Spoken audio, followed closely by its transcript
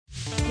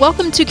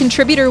Welcome to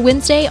Contributor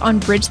Wednesday on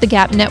Bridge the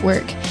Gap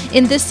Network.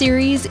 In this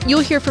series,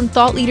 you'll hear from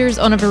thought leaders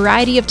on a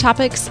variety of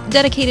topics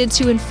dedicated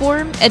to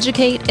inform,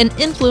 educate, and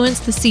influence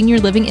the senior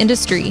living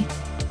industry.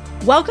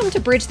 Welcome to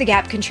Bridge the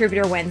Gap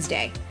Contributor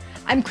Wednesday.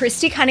 I'm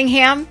Christy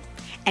Cunningham,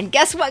 and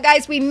guess what,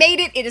 guys? We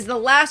made it. It is the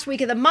last week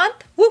of the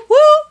month,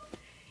 woo-hoo!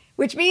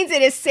 Which means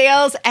it is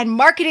Sales and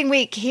Marketing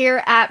Week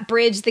here at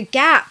Bridge the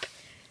Gap.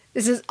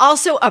 This is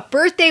also a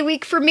birthday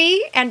week for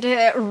me, and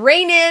to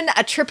rein in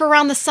a trip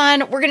around the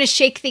sun, we're going to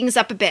shake things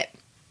up a bit.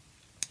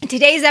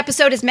 Today's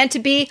episode is meant to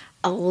be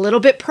a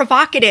little bit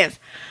provocative.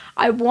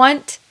 I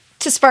want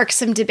to spark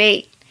some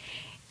debate.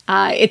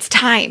 It's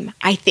time,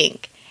 I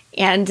think,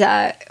 and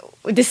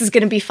this is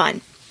going to be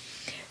fun.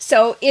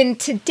 So in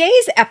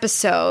today's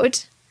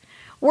episode,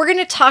 we're going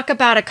to talk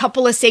about a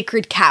couple of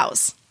sacred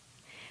cows,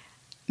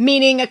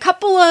 meaning a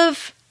couple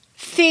of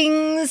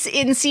things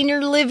in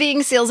senior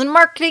living, sales and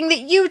marketing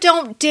that you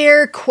don't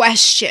dare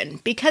question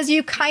because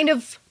you kind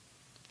of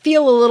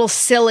feel a little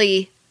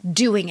silly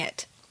doing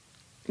it.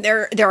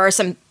 There are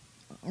some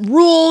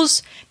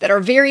rules that are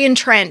very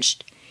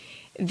entrenched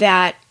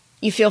that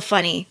you feel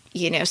funny,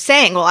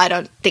 saying, well, I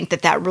don't think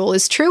that rule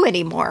is true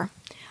anymore.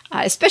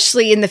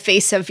 Especially in the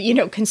face of,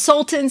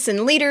 consultants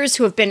and leaders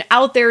who have been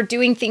out there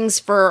doing things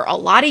for a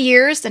lot of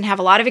years and have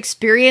a lot of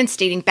experience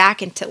dating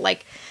back into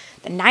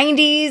the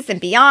 90s and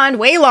beyond,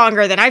 way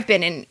longer than I've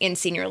been in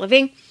senior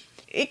living.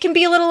 It can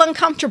be a little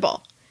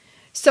uncomfortable.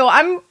 So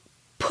I'm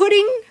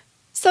putting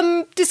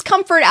some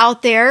discomfort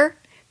out there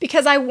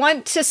because I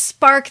want to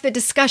spark the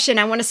discussion.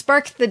 I want to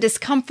spark the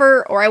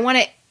discomfort, or I want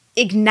to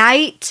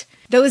ignite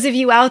those of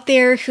you out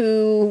there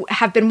who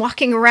have been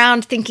walking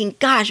around thinking,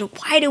 gosh,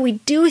 why do we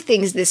do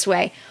things this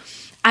way?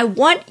 I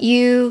want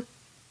you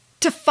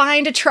to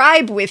find a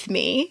tribe with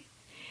me,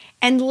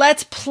 and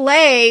let's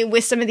play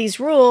with some of these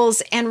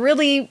rules and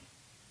really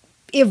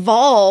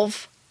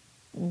evolve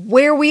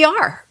where we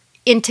are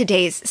in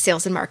today's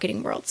sales and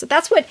marketing world. So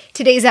that's what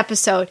today's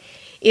episode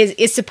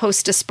is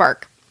supposed to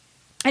spark.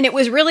 And it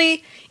was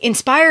really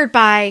inspired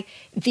by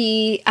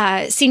the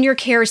Senior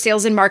Care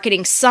Sales and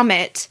Marketing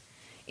Summit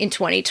in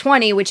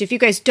 2020, which if you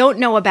guys don't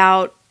know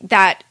about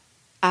that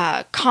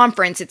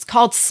conference, it's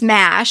called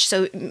SMASH.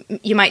 So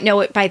you might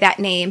know it by that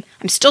name.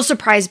 I'm still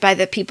surprised by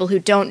the people who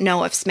don't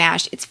know of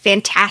SMASH. It's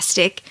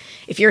fantastic.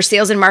 If you're a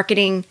sales and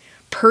marketing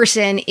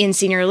person in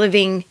senior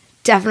living,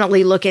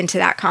 definitely look into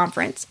that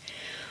conference.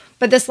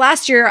 But this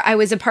last year, I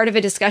was a part of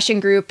a discussion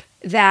group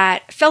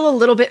that fell a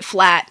little bit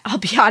flat. I'll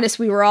be honest,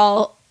 we were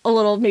all a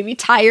little maybe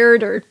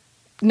tired or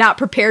not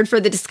prepared for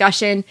the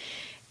discussion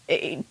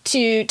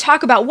to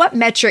talk about what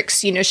metrics,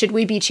 should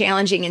we be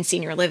challenging in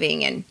senior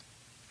living. And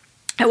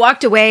I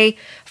walked away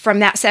from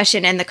that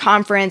session and the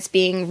conference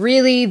being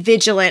really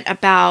vigilant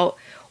about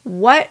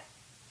what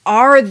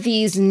are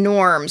these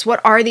norms,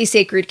 what are these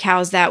sacred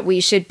cows that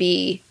we should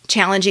be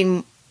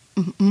challenging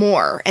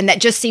more, and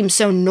that just seems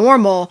so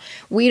normal,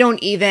 we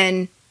don't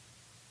even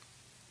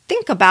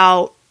think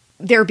about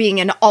there being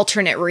an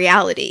alternate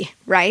reality,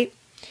 right?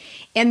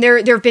 And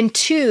there have been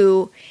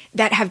two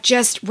that have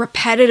just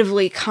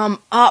repetitively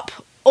come up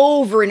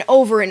over and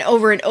over and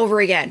over and over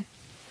again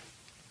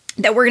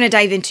that we're going to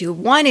dive into.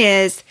 One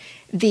is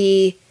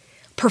the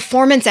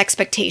performance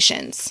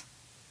expectations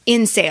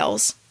in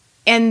sales,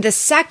 and the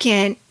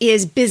second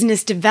is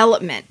business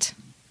development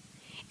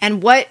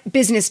and what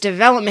business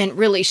development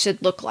really should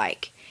look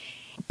like.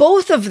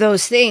 Both of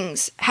those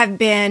things have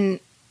been,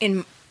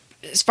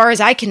 as far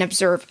as I can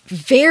observe,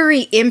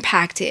 very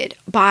impacted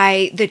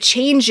by the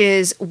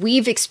changes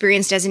we've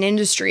experienced as an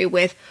industry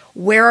with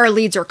where our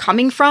leads are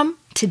coming from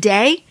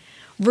today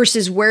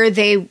versus where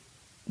they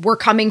were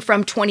coming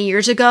from 20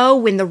 years ago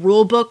when the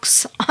rule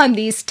books on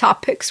these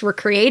topics were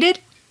created.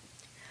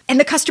 And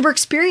the customer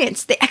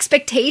experience, the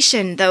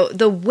expectation,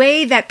 the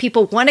way that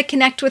people want to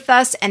connect with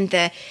us, and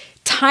the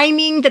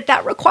timing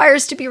that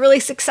requires to be really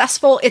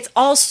successful, it's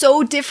all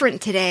so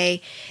different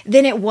today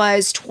than it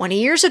was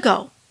 20 years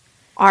ago.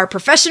 Our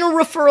professional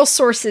referral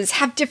sources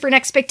have different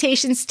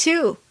expectations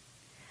too.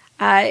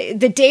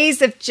 The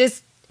days of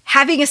just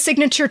having a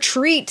signature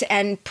treat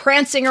and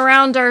prancing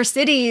around our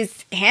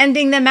cities,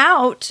 handing them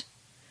out,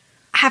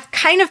 have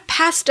kind of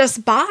passed us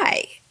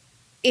by.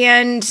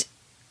 And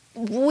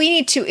we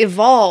need to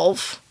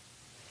evolve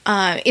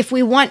if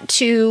we want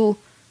to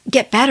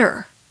get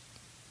better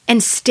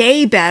and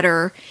stay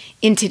better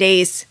in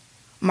today's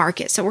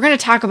market. So we're going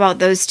to talk about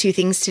those two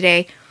things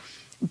today.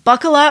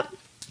 Buckle up.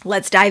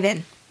 Let's dive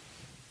in.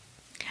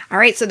 All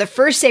right, so the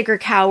first sacred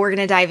cow we're going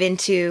to dive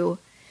into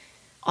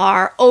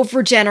are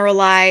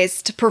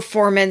overgeneralized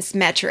performance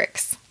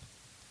metrics.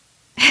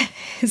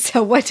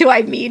 So what do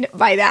I mean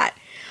by that?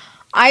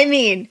 I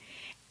mean,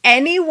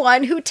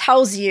 anyone who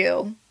tells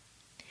you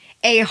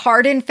a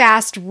hard and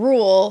fast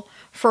rule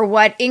for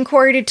what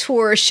inquiry to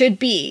tour should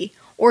be,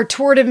 or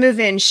tour to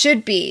move-in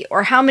should be,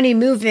 or how many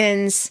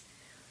move-ins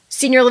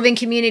senior living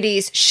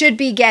communities should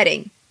be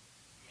getting,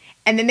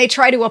 and then they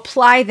try to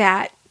apply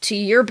that to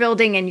your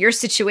building and your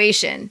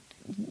situation,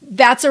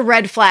 that's a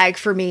red flag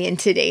for me in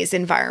today's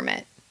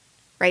environment,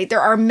 right?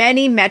 There are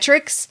many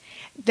metrics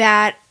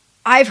that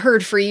I've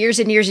heard for years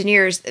and years and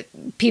years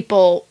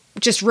people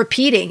just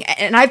repeating,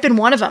 and I've been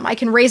one of them. I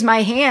can raise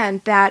my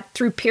hand that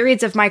through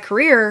periods of my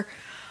career,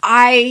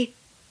 I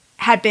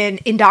had been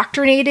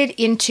indoctrinated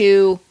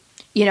into,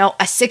 a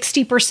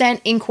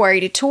 60% inquiry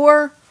to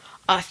tour,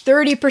 a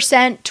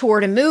 30% tour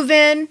to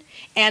move-in,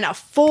 and a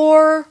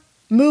 4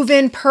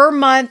 move-in per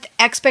month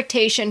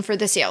expectation for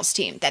the sales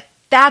team.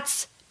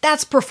 That's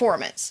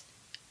performance,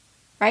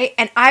 right?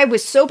 And I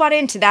was so bought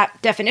into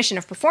that definition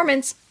of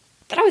performance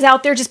that I was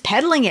out there just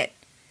peddling it,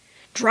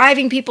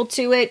 driving people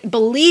to it,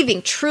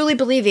 truly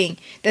believing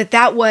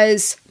that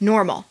was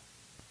normal,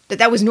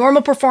 that was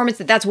normal performance,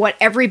 that's what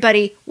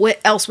everybody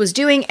else was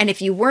doing. And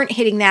if you weren't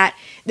hitting that,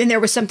 then there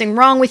was something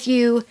wrong with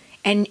you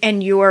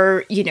and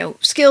your,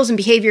 skills and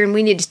behavior, and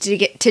we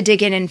needed to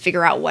dig in and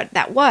figure out what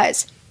that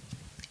was.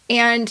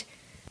 And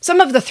some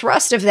of the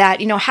thrust of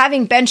that,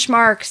 having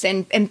benchmarks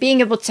and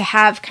being able to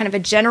have kind of a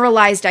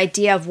generalized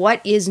idea of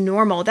what is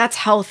normal, that's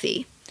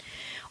healthy.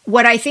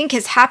 What I think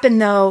has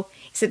happened, though,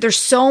 is that there's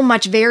so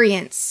much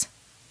variance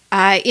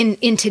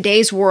in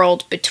today's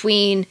world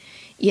between,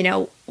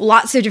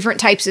 lots of different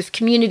types of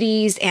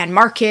communities and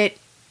market,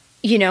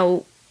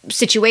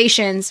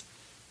 situations.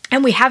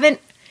 And we haven't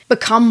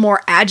become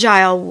more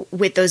agile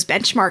with those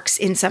benchmarks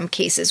in some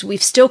cases.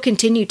 We've still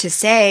continued to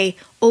say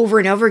over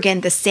and over again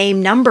the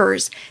same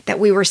numbers that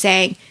we were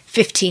saying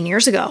 15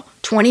 years ago,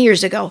 20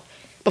 years ago,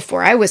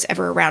 before I was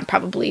ever around,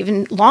 probably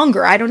even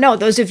longer. I don't know.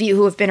 Those of you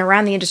who have been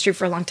around the industry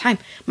for a long time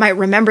might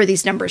remember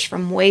these numbers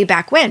from way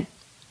back when.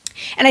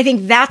 And I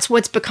think that's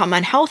what's become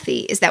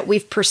unhealthy, is that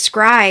we've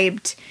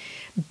prescribed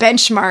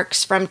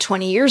benchmarks from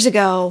 20 years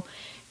ago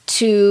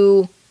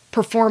to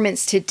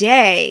performance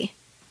today.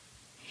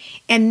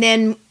 And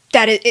then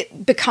that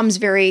it becomes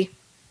very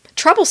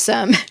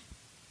troublesome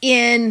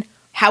in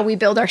how we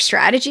build our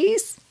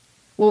strategies.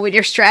 Well, when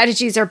your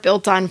strategies are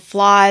built on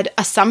flawed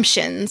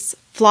assumptions,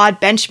 flawed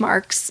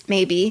benchmarks,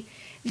 maybe,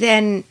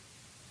 then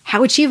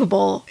how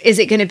achievable is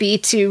it going to be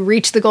to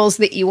reach the goals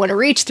that you want to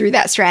reach through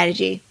that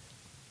strategy?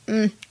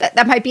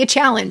 That might be a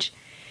challenge.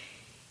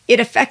 It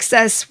affects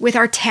us with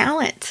our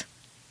talent,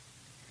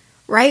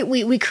 right?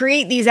 We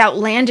create these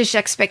outlandish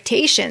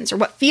expectations, or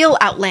what feel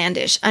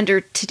outlandish under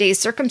today's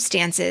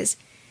circumstances.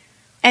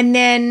 And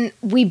then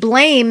we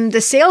blame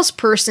the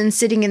salesperson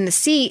sitting in the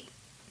seat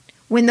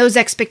when those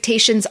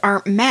expectations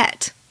aren't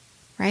met,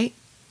 right?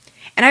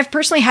 And I've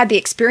personally had the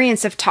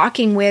experience of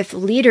talking with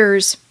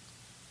leaders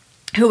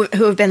who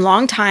have been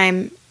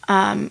longtime,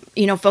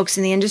 folks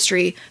in the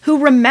industry who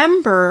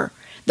remember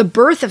the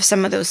birth of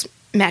some of those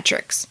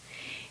metrics.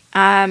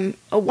 One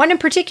in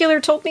particular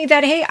told me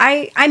that, hey,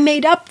 I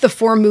made up the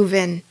 4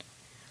 move-in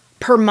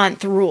per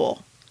month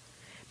rule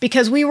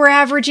because we were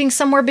averaging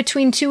somewhere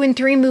between 2 and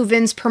 3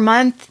 move-ins per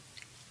month,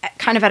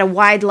 kind of at a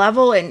wide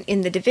level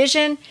in the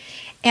division.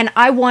 And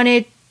I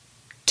wanted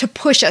to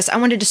push us. I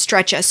wanted to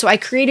stretch us. So I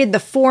created the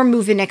 4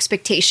 move-in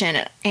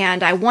expectation,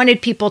 and I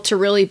wanted people to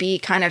really be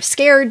kind of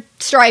scared,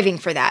 striving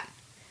for that.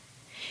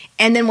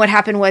 And then what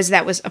happened was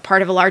that was a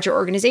part of a larger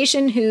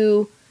organization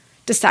who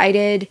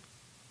decided,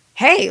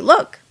 hey,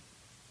 look,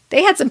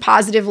 they had some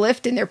positive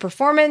lift in their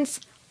performance.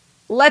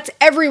 Let's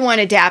everyone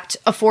adapt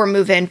a 4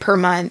 move-in per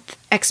month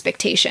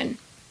expectation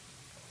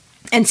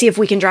and see if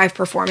we can drive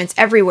performance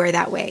everywhere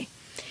that way.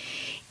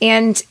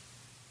 And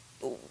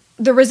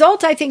the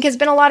result, I think, has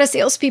been a lot of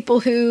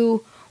salespeople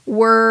who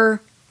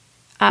were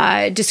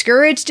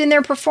discouraged in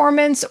their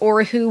performance,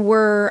 or who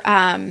were,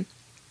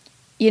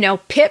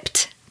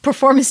 pipped,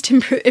 performance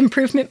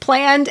improvement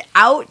planned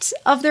out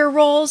of their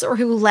roles, or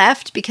who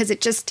left because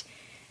it just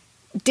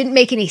didn't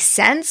make any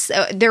sense.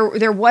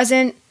 There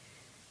wasn't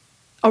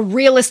a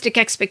realistic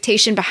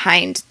expectation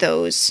behind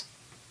those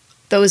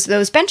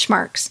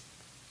benchmarks.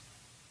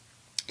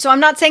 So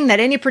I'm not saying that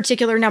any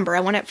particular number,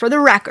 I want it for the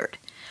record,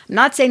 I'm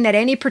not saying that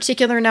any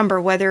particular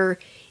number, whether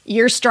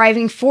you're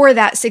striving for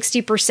that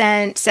 60%,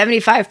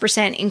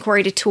 75%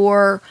 inquiry to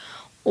tour,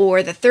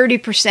 or the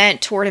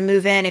 30% tour to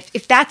move in,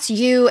 if that's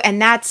you and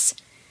that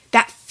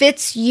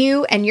fits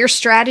you and your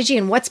strategy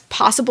and what's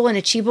possible and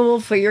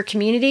achievable for your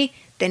community,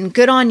 then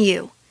good on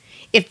you.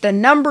 If the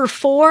number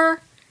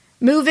 4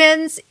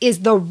 move-ins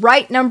is the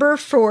right number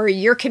for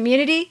your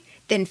community,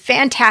 then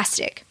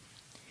fantastic.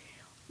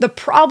 The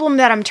problem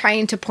that I'm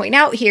trying to point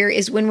out here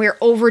is when we're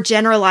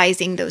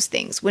overgeneralizing those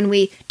things, when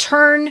we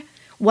turn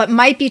what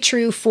might be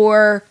true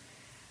for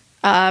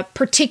a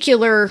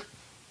particular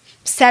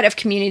set of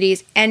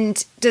communities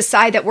and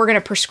decide that we're going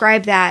to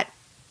prescribe that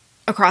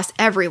across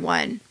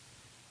everyone.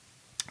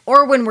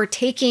 Or when we're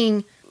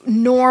taking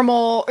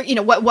normal,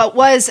 what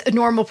was a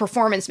normal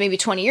performance maybe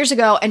 20 years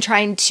ago and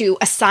trying to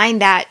assign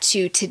that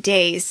to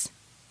today's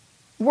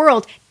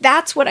world,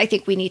 that's what I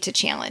think we need to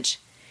challenge.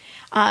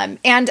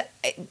 And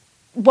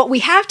what we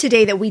have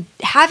today that we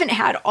haven't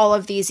had all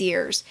of these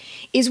years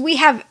is we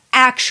have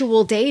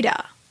actual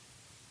data,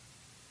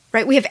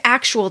 right? We have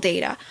actual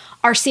data.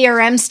 Our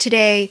CRMs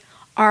today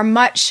are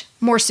much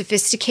more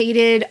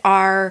sophisticated.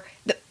 The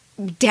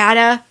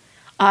data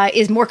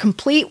is more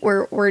complete.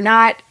 We're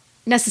not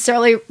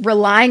necessarily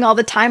relying all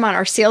the time on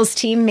our sales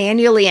team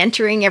manually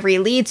entering every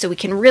lead so we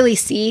can really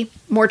see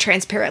more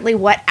transparently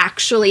what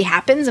actually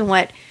happens and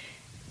what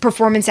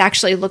performance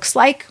actually looks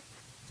like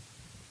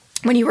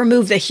when you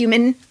remove the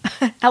human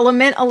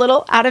element a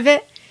little out of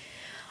it.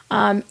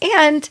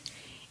 And,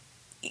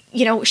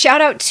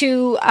 shout out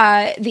to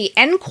the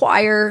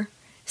Enquire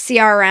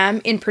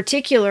CRM in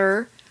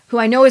particular, who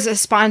I know is a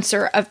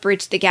sponsor of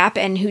Bridge the Gap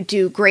and who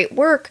do great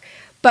work.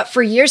 But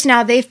for years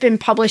now, they've been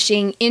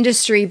publishing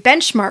industry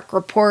benchmark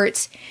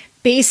reports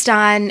based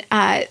on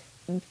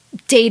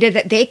data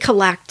that they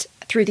collect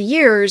through the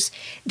years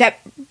that,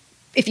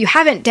 if you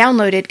haven't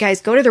downloaded, guys,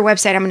 go to their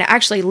website. I'm going to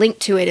actually link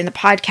to it in the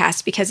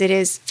podcast because it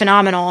is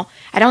phenomenal.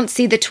 I don't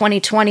see the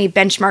 2020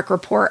 benchmark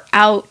report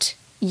out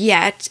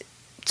yet.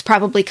 It's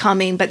probably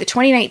coming, but the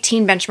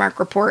 2019 benchmark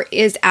report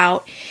is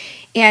out,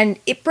 and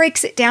it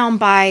breaks it down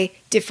by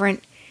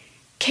different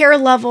care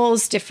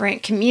levels,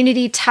 different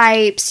community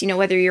types,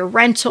 whether you're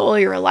rental,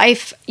 you're a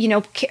life,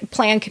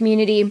 plan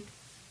community.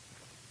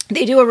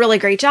 They do a really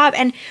great job.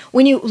 And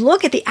when you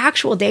look at the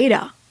actual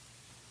data,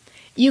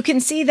 you can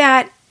see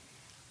that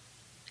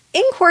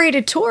inquiry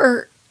to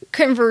tour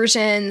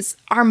conversions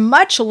are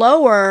much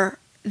lower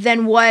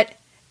than what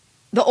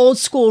the old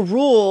school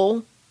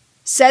rule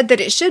said that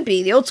it should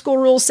be. The old school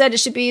rule said it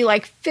should be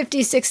like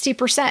 50,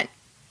 60%.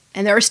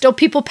 And there are still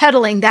people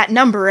peddling that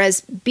number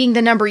as being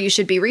the number you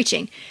should be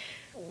reaching.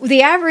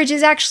 The average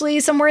is actually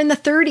somewhere in the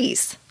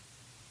 30s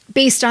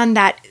based on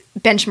that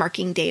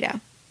benchmarking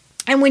data.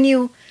 And when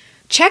you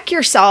check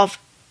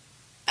yourself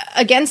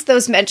against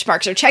those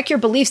benchmarks or check your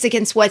beliefs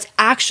against what's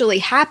actually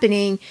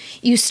happening,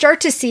 you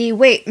start to see,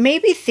 wait,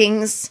 maybe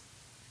things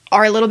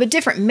are a little bit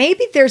different.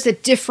 Maybe there's a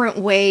different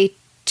way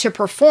to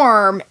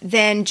perform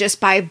than just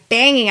by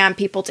banging on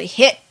people to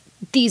hit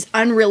these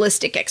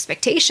unrealistic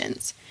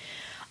expectations.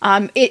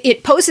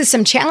 It poses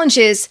some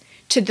challenges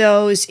to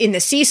those in the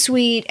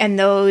C-suite and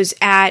those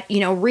at,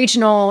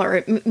 regional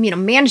or,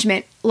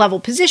 management level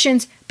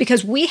positions,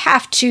 because we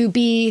have to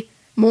be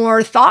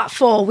more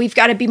thoughtful. We've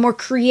got to be more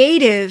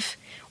creative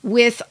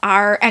with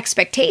our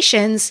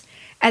expectations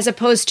as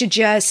opposed to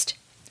just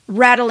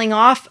rattling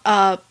off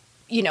a,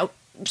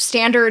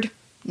 standard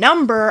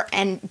number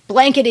and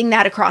blanketing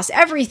that across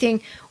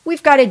everything.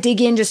 We've got to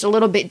dig in just a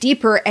little bit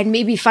deeper and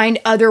maybe find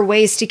other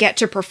ways to get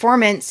to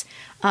performance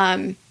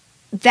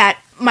that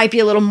might be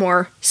a little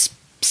more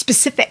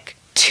specific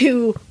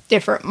to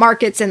different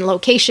markets and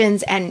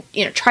locations, and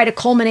try to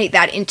culminate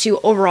that into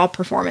overall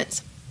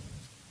performance.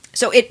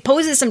 So it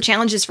poses some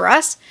challenges for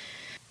us,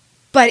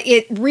 but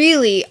it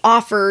really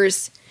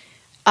offers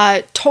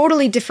a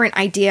totally different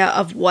idea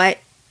of what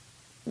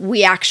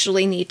we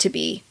actually need to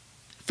be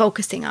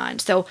focusing on.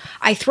 So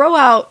I throw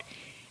out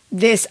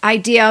this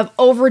idea of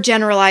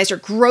overgeneralized or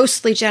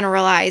grossly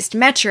generalized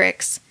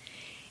metrics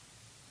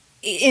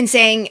in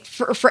saying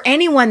for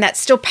anyone that's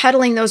still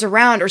peddling those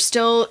around or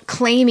still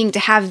claiming to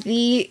have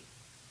the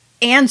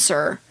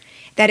answer,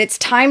 that it's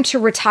time to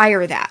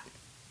retire that.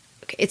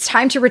 It's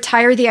time to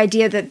retire the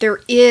idea that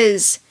there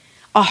is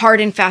a hard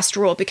and fast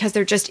rule, because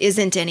there just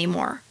isn't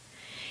anymore.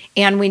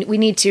 And we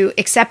need to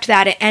accept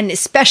that, and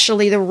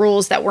especially the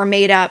rules that were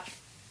made up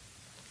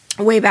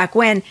way back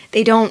when,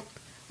 they don't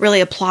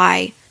really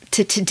apply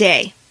to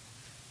today,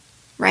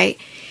 right?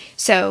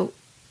 So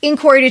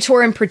inquiry to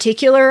tour in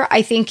particular,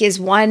 I think, is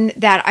one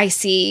that I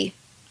see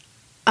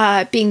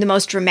being the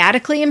most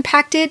dramatically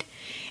impacted.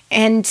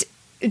 And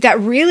that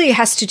really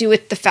has to do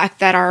with the fact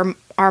that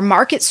our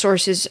market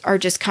sources are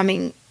just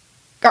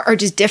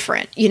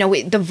different.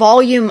 The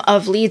volume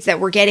of leads that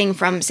we're getting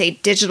from, say,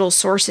 digital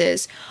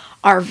sources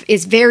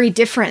is very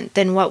different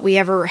than what we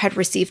ever had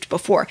received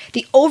before.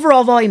 The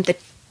overall volume,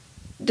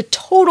 the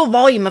total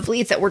volume of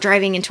leads that we're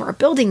driving into our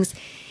buildings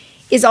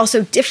is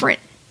also different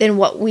than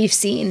what we've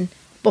seen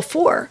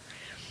before.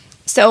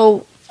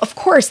 So, of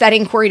course, that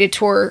inquiry to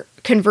tour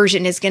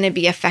conversion is going to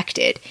be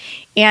affected.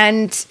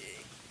 And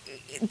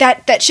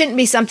that shouldn't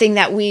be something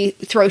that we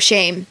throw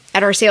shame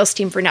at our sales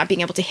team for not being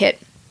able to hit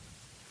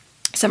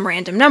some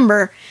random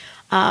number.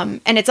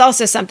 And it's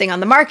also something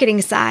on the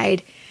marketing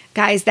side,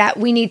 guys, that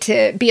we need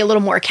to be a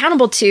little more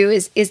accountable to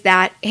is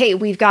that, hey,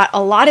 we've got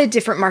a lot of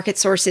different market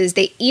sources.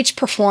 They each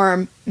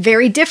perform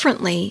very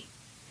differently.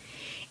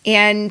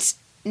 And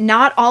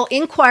not all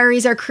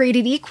inquiries are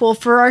created equal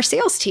for our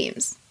sales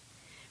teams,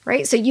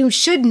 right? So you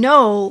should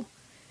know,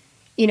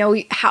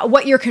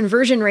 what your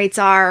conversion rates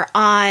are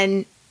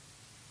on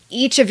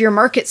each of your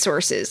market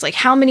sources. Like,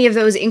 how many of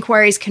those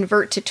inquiries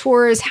convert to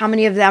tours? How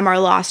many of them are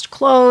lost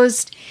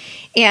closed?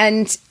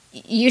 And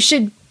you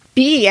should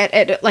be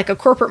at like a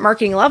corporate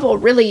marketing level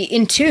really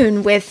in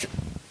tune with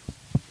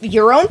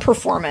your own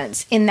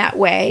performance in that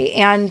way,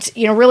 and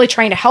really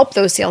trying to help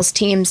those sales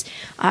teams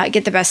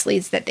get the best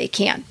leads that they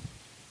can.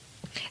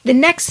 The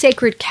next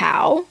sacred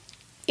cow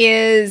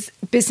is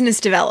business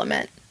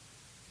development.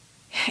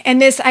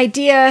 And this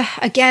idea,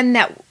 again,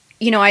 that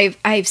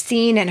I've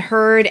seen and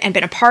heard and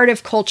been a part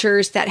of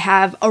cultures that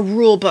have a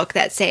rule book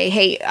that say,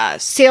 hey,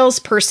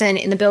 salesperson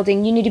in the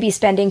building, you need to be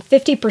spending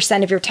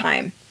 50% of your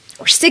time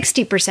or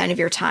 60% of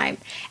your time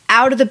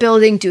out of the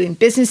building doing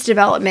business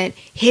development,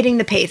 hitting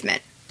the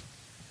pavement.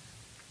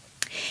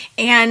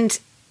 And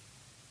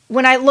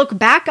when I look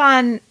back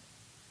on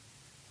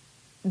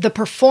the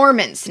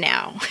performance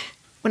now,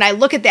 when I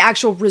look at the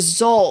actual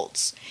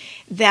results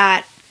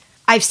that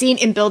I've seen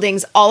in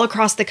buildings all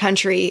across the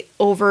country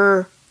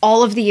over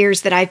all of the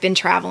years that I've been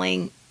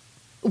traveling,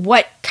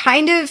 what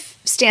kind of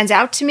stands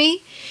out to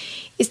me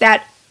is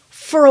that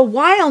for a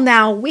while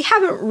now, we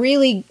haven't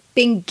really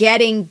been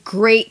getting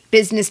great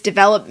business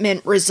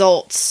development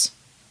results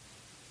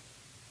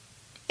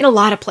in a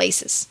lot of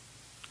places.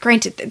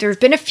 Granted, there have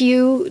been a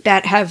few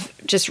that have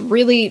just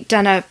really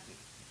done a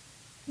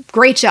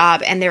great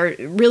job, and they're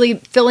really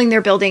filling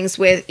their buildings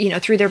with,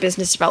 through their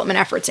business development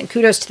efforts, and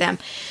kudos to them.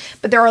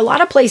 But there are a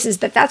lot of places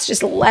that's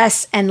just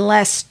less and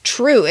less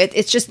true.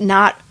 It's just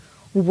not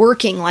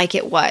working like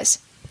it was.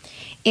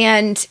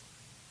 And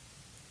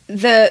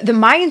the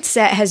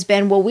mindset has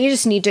been, well, we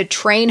just need to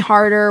train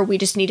harder. We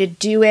just need to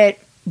do it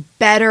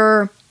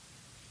better,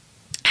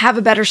 have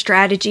a better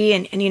strategy.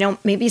 And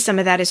maybe some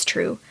of that is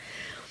true.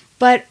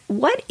 But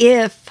what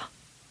if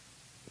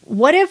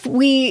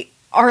we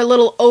are a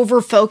little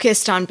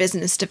over-focused on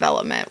business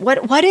development?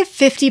 What if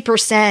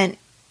 50%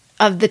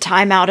 of the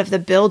time out of the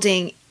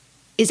building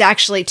is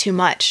actually too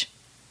much?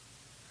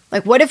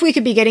 Like, what if we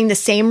could be getting the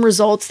same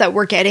results that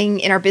we're getting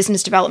in our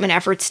business development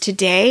efforts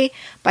today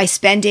by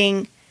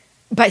sending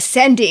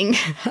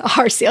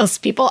our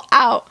salespeople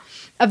out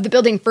of the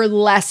building for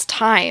less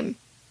time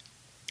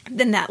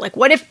than that? Like,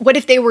 what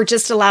if they were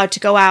just allowed to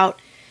go out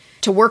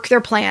to work their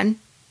plan,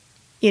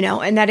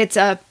 and that it's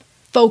a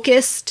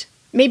focused,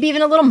 maybe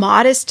even a little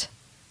modest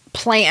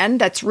plan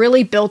that's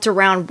really built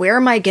around where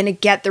am I going to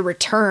get the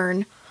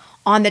return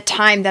on the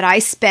time that I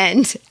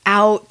spend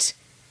out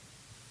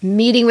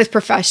meeting with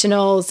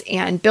professionals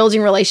and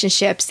building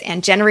relationships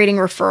and generating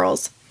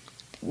referrals?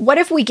 What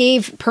if we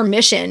gave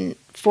permission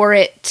for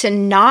it to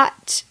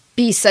not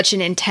be such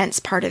an intense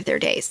part of their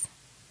days?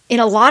 In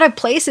a lot of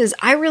places,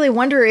 I really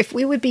wonder if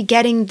we would be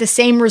getting the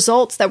same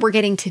results that we're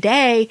getting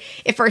today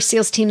if our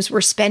sales teams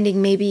were spending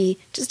maybe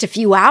just a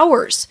few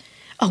hours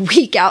a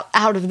week out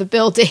of the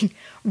building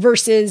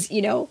versus,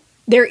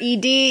 their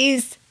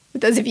EDs.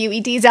 Those of you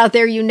EDs out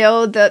there,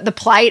 the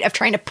plight of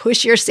trying to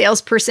push your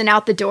salesperson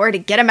out the door to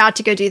get them out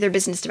to go do their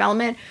business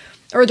development,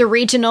 or the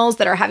regionals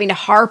that are having to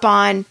harp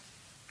on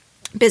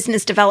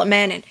business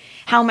development and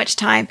how much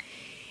time.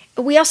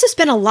 We also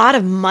spend a lot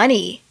of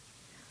money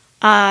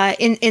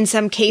in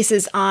some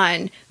cases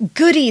on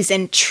goodies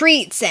and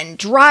treats and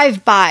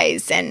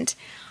drive-bys and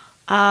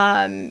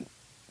all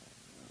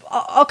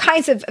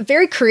kinds of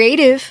very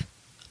creative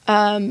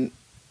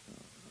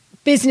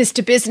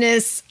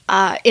business-to-business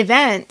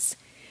events.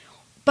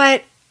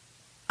 But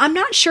I'm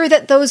not sure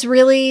that those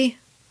really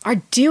are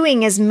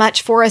doing as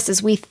much for us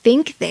as we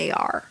think they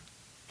are.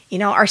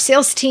 Our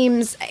sales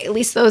teams, at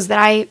least those that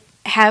I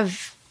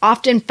have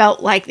often felt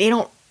like they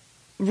don't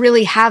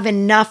really have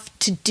enough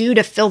to do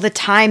to fill the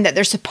time that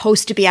they're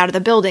supposed to be out of the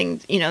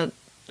building,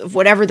 of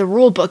whatever the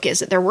rule book is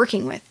that they're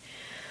working with.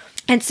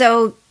 And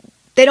so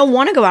they don't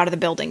want to go out of the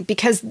building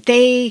because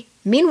they,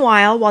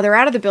 meanwhile, while they're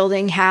out of the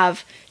building,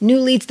 have new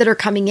leads that are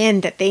coming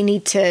in that they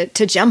need to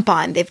jump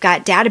on. They've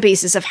got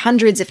databases of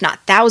hundreds, if not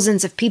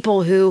thousands, of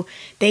people who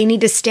they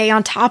need to stay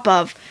on top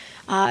of.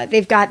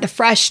 They've got the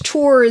fresh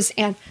tours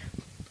and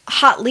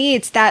hot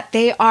leads that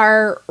they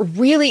are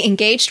really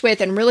engaged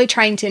with and really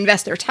trying to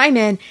invest their time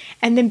in.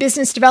 And then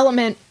business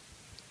development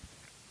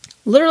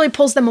literally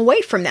pulls them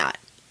away from that.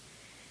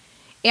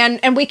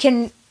 And we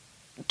can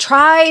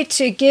try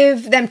to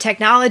give them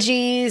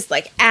technologies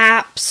like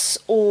apps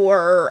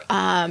or,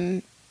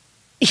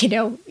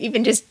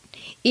 even just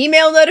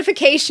email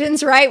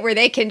notifications, right? Where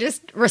they can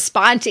just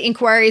respond to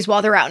inquiries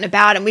while they're out and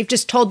about. And we've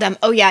just told them,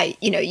 oh yeah,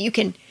 you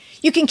can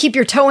keep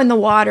your toe in the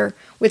water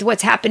with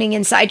what's happening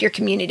inside your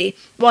community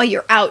while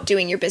you're out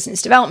doing your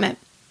business development.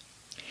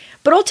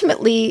 But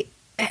ultimately,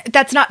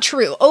 that's not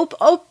true.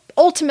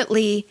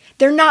 Ultimately,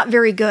 they're not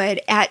very good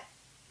at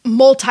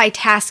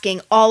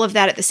multitasking all of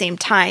that at the same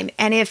time.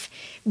 And if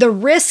the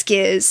risk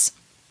is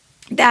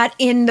that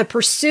in the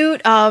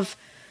pursuit of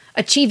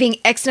achieving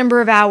X number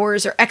of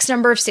hours or X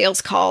number of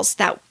sales calls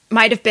that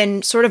might have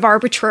been sort of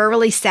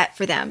arbitrarily set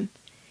for them,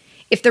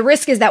 if the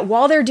risk is that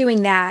while they're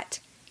doing that,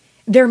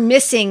 they're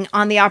missing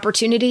on the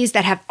opportunities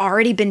that have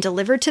already been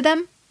delivered to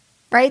them,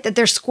 right? That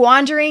they're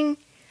squandering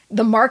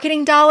the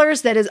marketing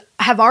dollars that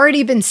have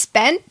already been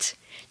spent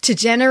to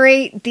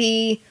generate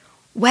the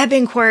web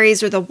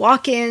inquiries or the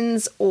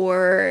walk-ins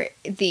or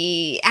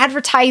the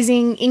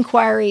advertising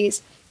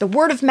inquiries, the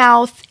word of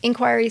mouth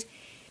inquiries,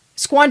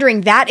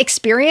 squandering that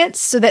experience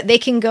so that they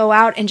can go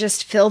out and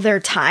just fill their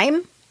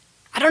time.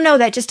 I don't know,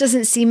 that just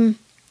doesn't seem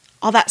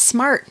all that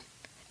smart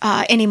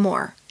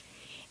anymore.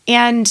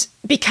 And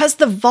because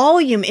the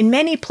volume in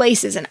many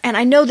places, and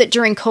I know that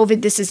during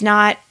COVID, this is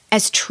not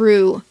as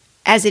true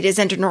as it is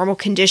under normal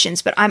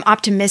conditions, but I'm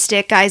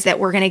optimistic, guys, that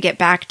we're going to get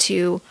back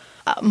to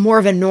more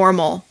of a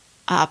normal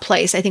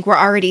place. I think we're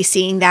already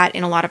seeing that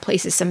in a lot of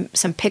places,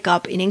 some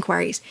pickup in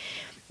inquiries,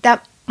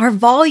 that our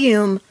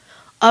volume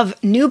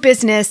of new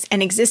business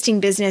and existing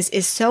business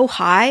is so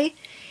high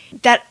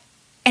that,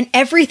 and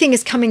everything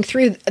is coming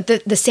through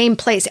the same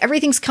place.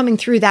 Everything's coming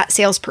through that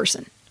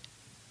salesperson.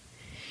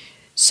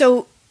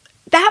 So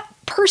that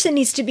person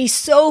needs to be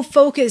so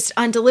focused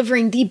on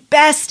delivering the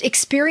best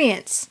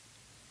experience,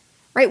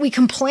 right? We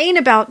complain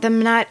about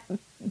them not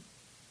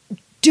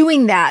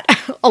doing that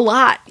a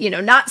lot,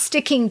 not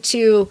sticking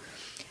to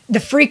the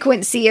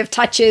frequency of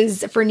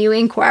touches for new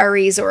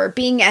inquiries or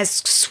being as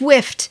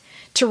swift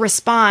to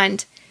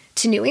respond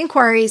to new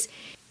inquiries.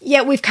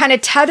 Yet we've kind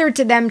of tethered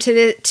to them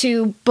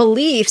to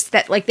beliefs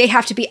that like they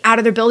have to be out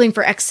of their building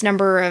for X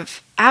number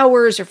of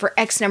hours or for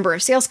X number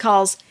of sales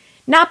calls,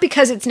 not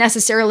because it's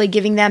necessarily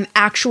giving them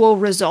actual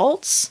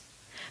results,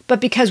 but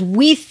because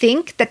we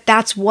think that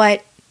that's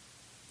what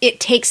it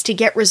takes to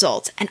get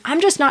results. And I'm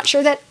just not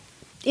sure that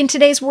in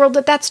today's world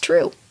that that's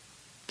true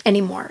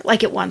anymore,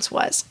 like it once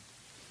was.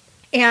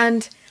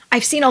 And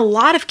I've seen a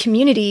lot of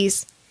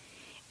communities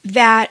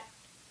that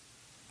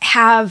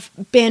have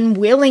been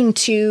willing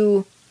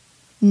to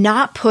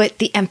not put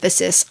the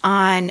emphasis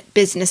on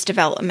business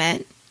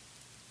development,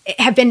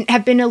 have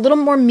been a little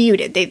more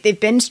muted. They've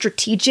been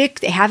strategic.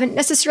 They haven't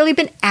necessarily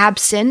been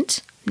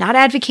absent, not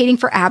advocating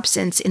for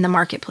absence in the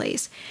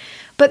marketplace,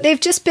 but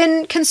they've just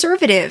been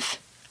conservative.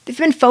 They've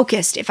been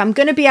focused. If I'm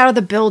going to be out of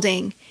the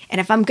building and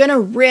if I'm going to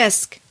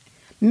risk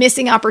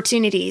missing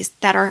opportunities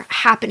that are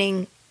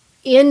happening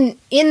in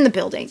the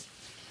building,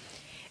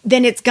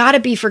 then it's got to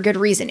be for good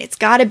reason. It's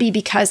got to be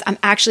because I'm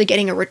actually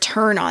getting a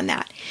return on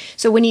that.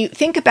 So when you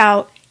think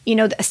about,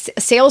 a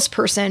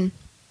salesperson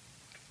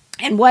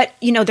and what,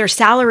 their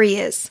salary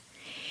is,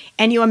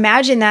 and you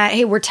imagine that,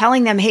 hey, we're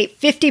telling them, hey,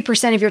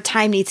 50% of your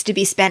time needs to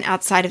be spent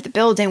outside of the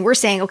building. We're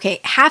saying,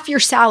 okay, half your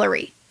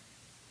salary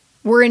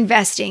we're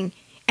investing,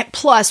 and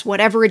plus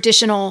whatever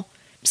additional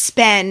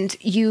spend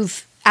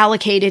you've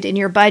allocated in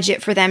your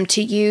budget for them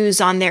to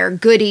use on their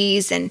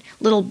goodies and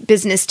little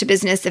business to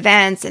business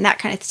events and that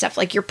kind of stuff.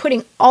 Like you're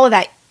putting all of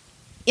that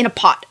in a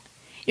pot.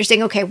 You're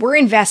saying, okay, we're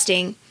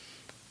investing,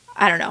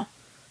 I don't know,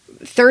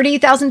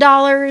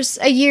 $30,000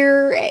 a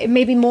year,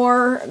 maybe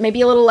more,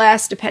 maybe a little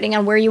less, depending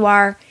on where you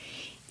are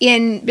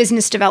in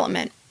business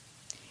development.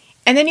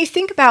 And then you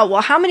think about,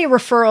 well, how many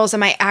referrals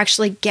am I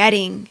actually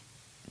getting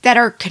that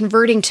are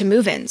converting to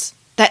move-ins,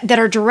 that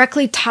are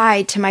directly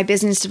tied to my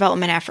business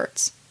development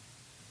efforts?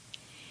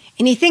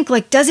 And you think,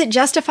 like, does it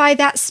justify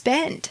that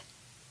spend?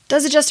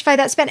 Does it justify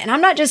that spend? And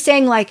I'm not just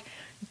saying, like,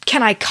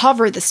 can I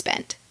cover the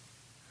spend?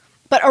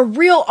 But a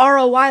real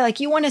ROI, like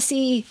you want to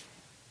see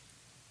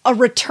a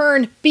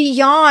return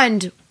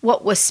beyond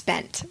what was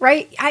spent,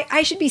 right?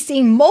 I should be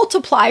seeing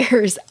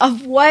multipliers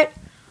of what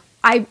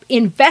I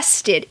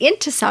invested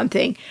into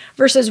something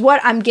versus what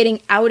I'm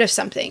getting out of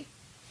something.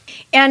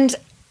 And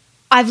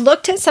I've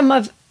looked at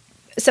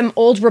some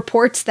old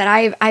reports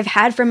that I've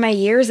had from my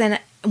years, and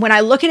when I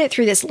look at it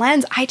through this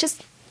lens, I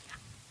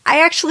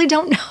actually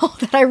don't know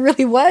that I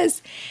really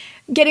was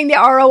getting the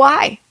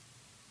ROI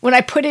when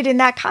I put it in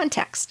that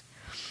context.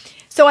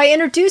 So I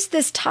introduced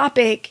this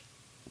topic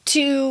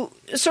to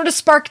sort of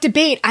spark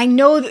debate. I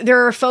know that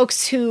there are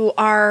folks who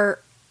are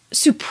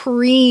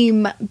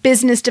supreme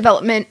business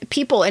development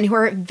people and who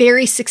are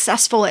very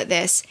successful at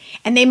this,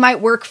 and they might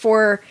work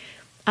for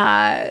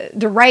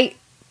the right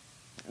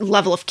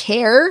level of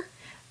care,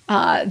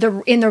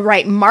 in the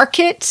right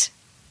market,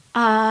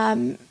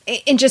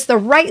 in just the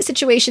right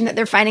situation that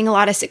they're finding a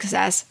lot of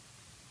success.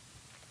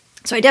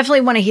 So I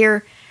definitely want to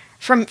hear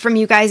from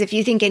you guys if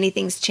you think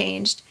anything's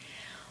changed.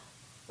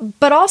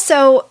 But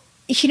also,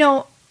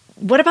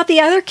 what about the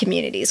other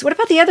communities? What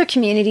about the other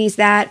communities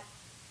that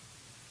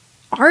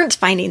aren't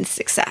finding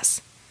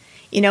success?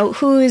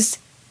 Whose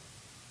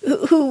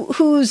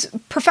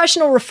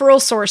professional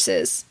referral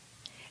sources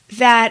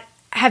that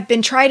have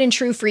been tried and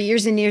true for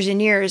years and years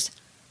and years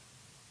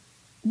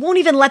won't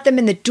even let them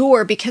in the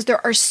door because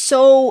there are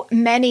so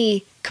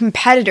many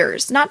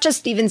competitors, not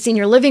just even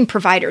senior living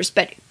providers,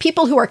 but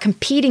people who are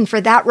competing for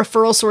that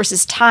referral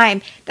source's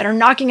time that are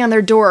knocking on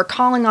their door or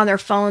calling on their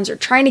phones or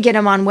trying to get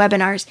them on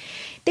webinars.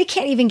 They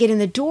can't even get in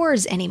the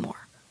doors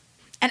anymore.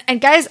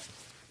 And guys,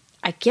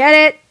 I get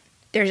it.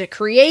 There's a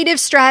creative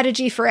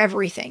strategy for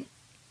everything.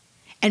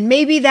 And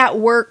maybe that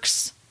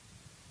works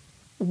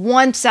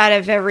once out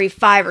of every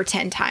 5 or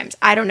 10 times.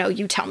 I don't know.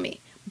 You tell me.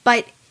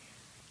 But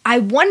I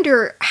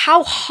wonder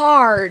how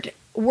hard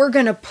we're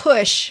going to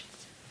push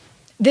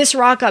this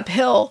rock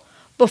uphill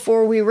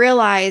before we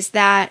realize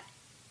that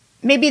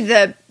maybe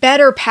the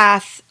better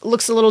path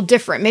looks a little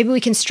different. Maybe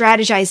we can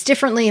strategize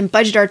differently and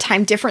budget our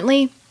time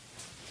differently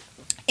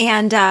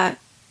and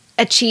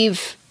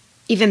achieve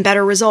even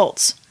better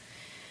results.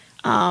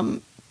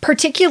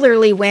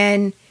 Particularly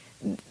when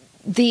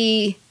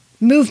the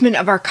movement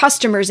of our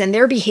customers and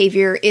their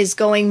behavior is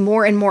going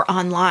more and more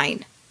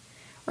online,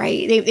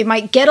 right? They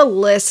might get a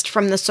list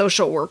from the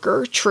social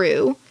worker,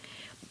 true,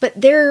 but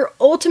they're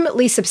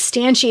ultimately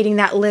substantiating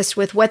that list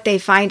with what they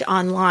find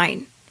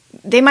online.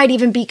 They might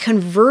even be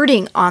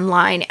converting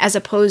online as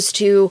opposed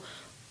to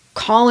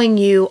calling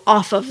you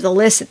off of the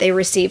list that they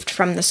received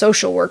from the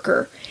social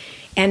worker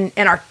and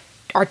are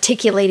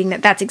articulating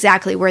that that's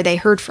exactly where they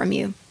heard from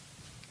you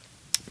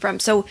from.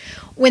 So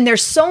when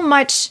there's so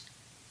much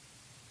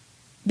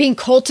being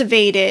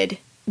cultivated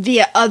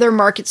via other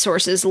market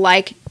sources,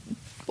 like,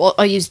 well,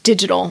 I'll use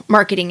digital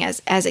marketing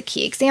as a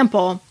key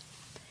example,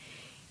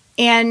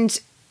 and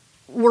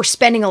we're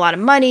spending a lot of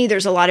money,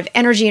 there's a lot of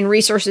energy and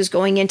resources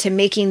going into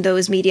making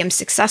those mediums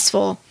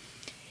successful,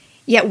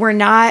 yet we're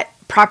not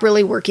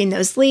properly working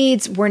those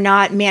leads, we're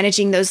not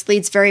managing those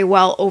leads very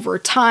well over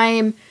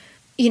time.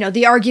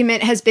 The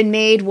argument has been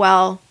made,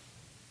 well,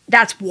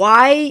 that's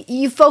why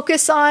you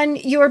focus on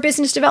your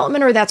business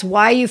development, or that's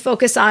why you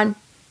focus on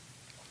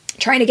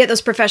trying to get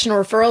those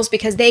professional referrals,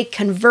 because they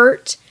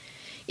convert,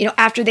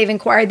 after they've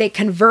inquired, they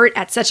convert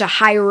at such a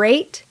high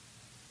rate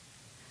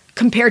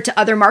compared to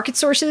other market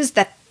sources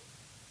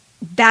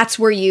that's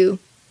where you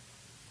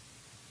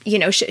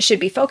should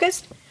be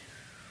focused.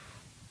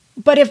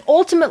 But if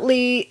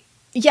ultimately,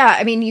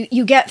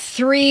 you get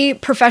 3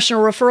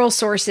 professional referral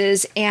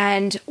sources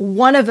and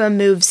one of them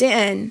moves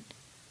in,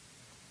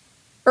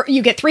 or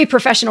you get 3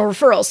 professional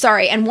referrals,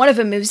 and one of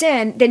them moves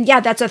in, then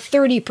that's a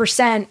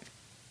 30%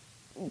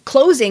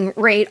 closing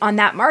rate on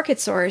that market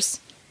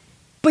source,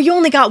 but you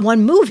only got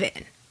 1 move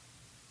in,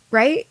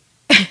 right?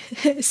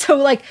 So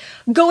like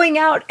going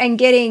out and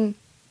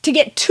to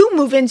get 2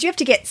 move-ins, you have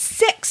to get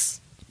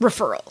 6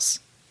 referrals,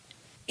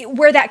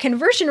 where that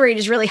conversion rate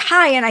is really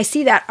high. And I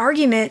see that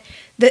argument,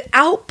 the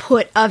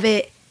output of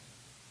it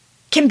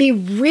can be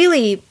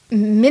really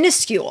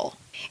minuscule.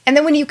 And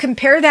then when you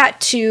compare that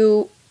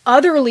to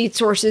other lead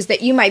sources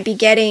that you might be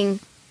getting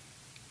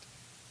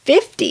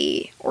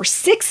 50 or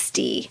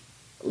 60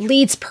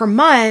 leads per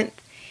month,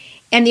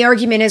 and the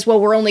argument is, well,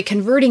 we're only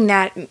converting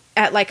that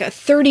at like a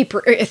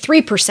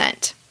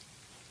 3%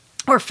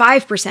 or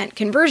 5%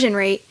 conversion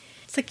rate.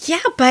 It's like,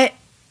 yeah, but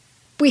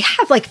we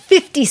have like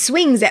 50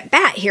 swings at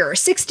bat here or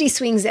 60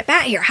 swings at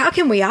bat here. How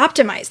can we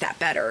optimize that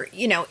better?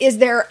 Is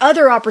there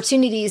other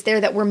opportunities there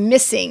that we're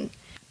missing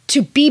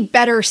to be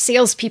better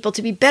salespeople,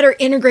 to be better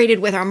integrated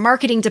with our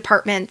marketing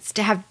departments,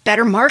 to have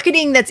better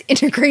marketing that's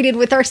integrated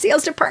with our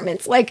sales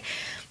departments? Like,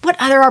 what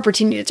other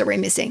opportunities are we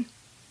missing?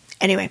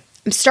 Anyway,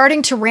 I'm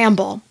starting to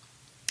ramble,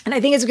 and I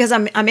think it's because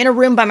I'm in a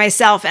room by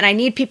myself and I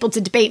need people to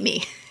debate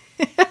me.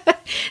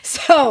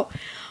 So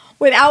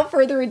without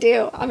further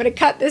ado, I'm going to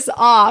cut this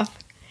off.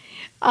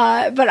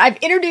 But I've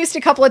introduced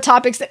a couple of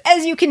topics that,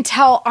 as you can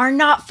tell, are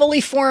not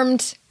fully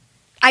formed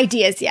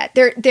ideas yet.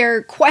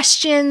 They're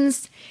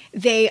questions.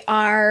 They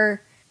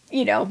are,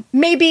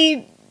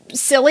 maybe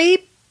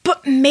silly,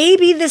 but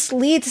maybe this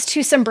leads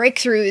to some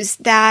breakthroughs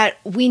that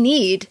we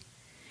need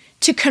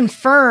to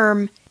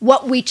confirm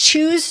what we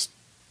choose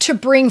to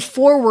bring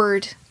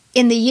forward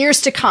in the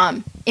years to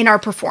come in our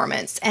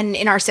performance and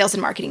in our sales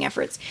and marketing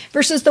efforts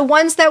versus the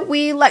ones that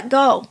we let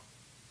go.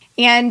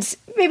 And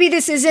maybe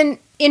this isn't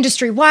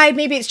industry-wide,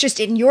 maybe it's just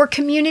in your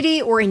community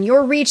or in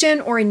your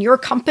region or in your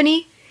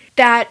company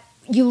that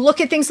you look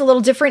at things a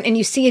little different and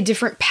you see a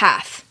different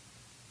path,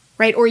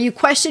 right? Or you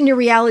question your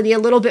reality a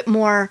little bit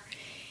more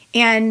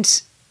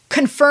and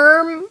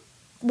confirm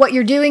what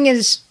you're doing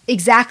is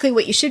exactly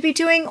what you should be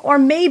doing, or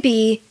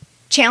maybe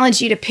challenge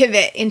you to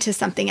pivot into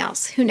something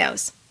else. Who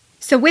knows?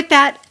 So with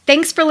that,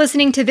 thanks for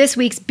listening to this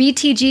week's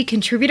BTG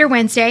Contributor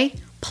Wednesday.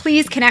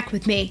 Please connect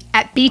with me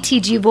at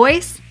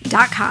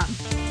btgvoice.com.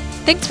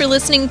 Thanks for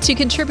listening to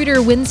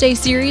Contributor Wednesday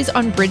series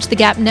on Bridge the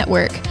Gap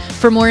Network.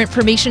 For more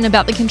information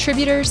about the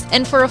contributors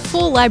and for a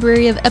full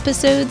library of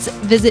episodes,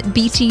 visit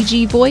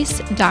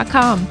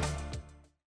btgvoice.com.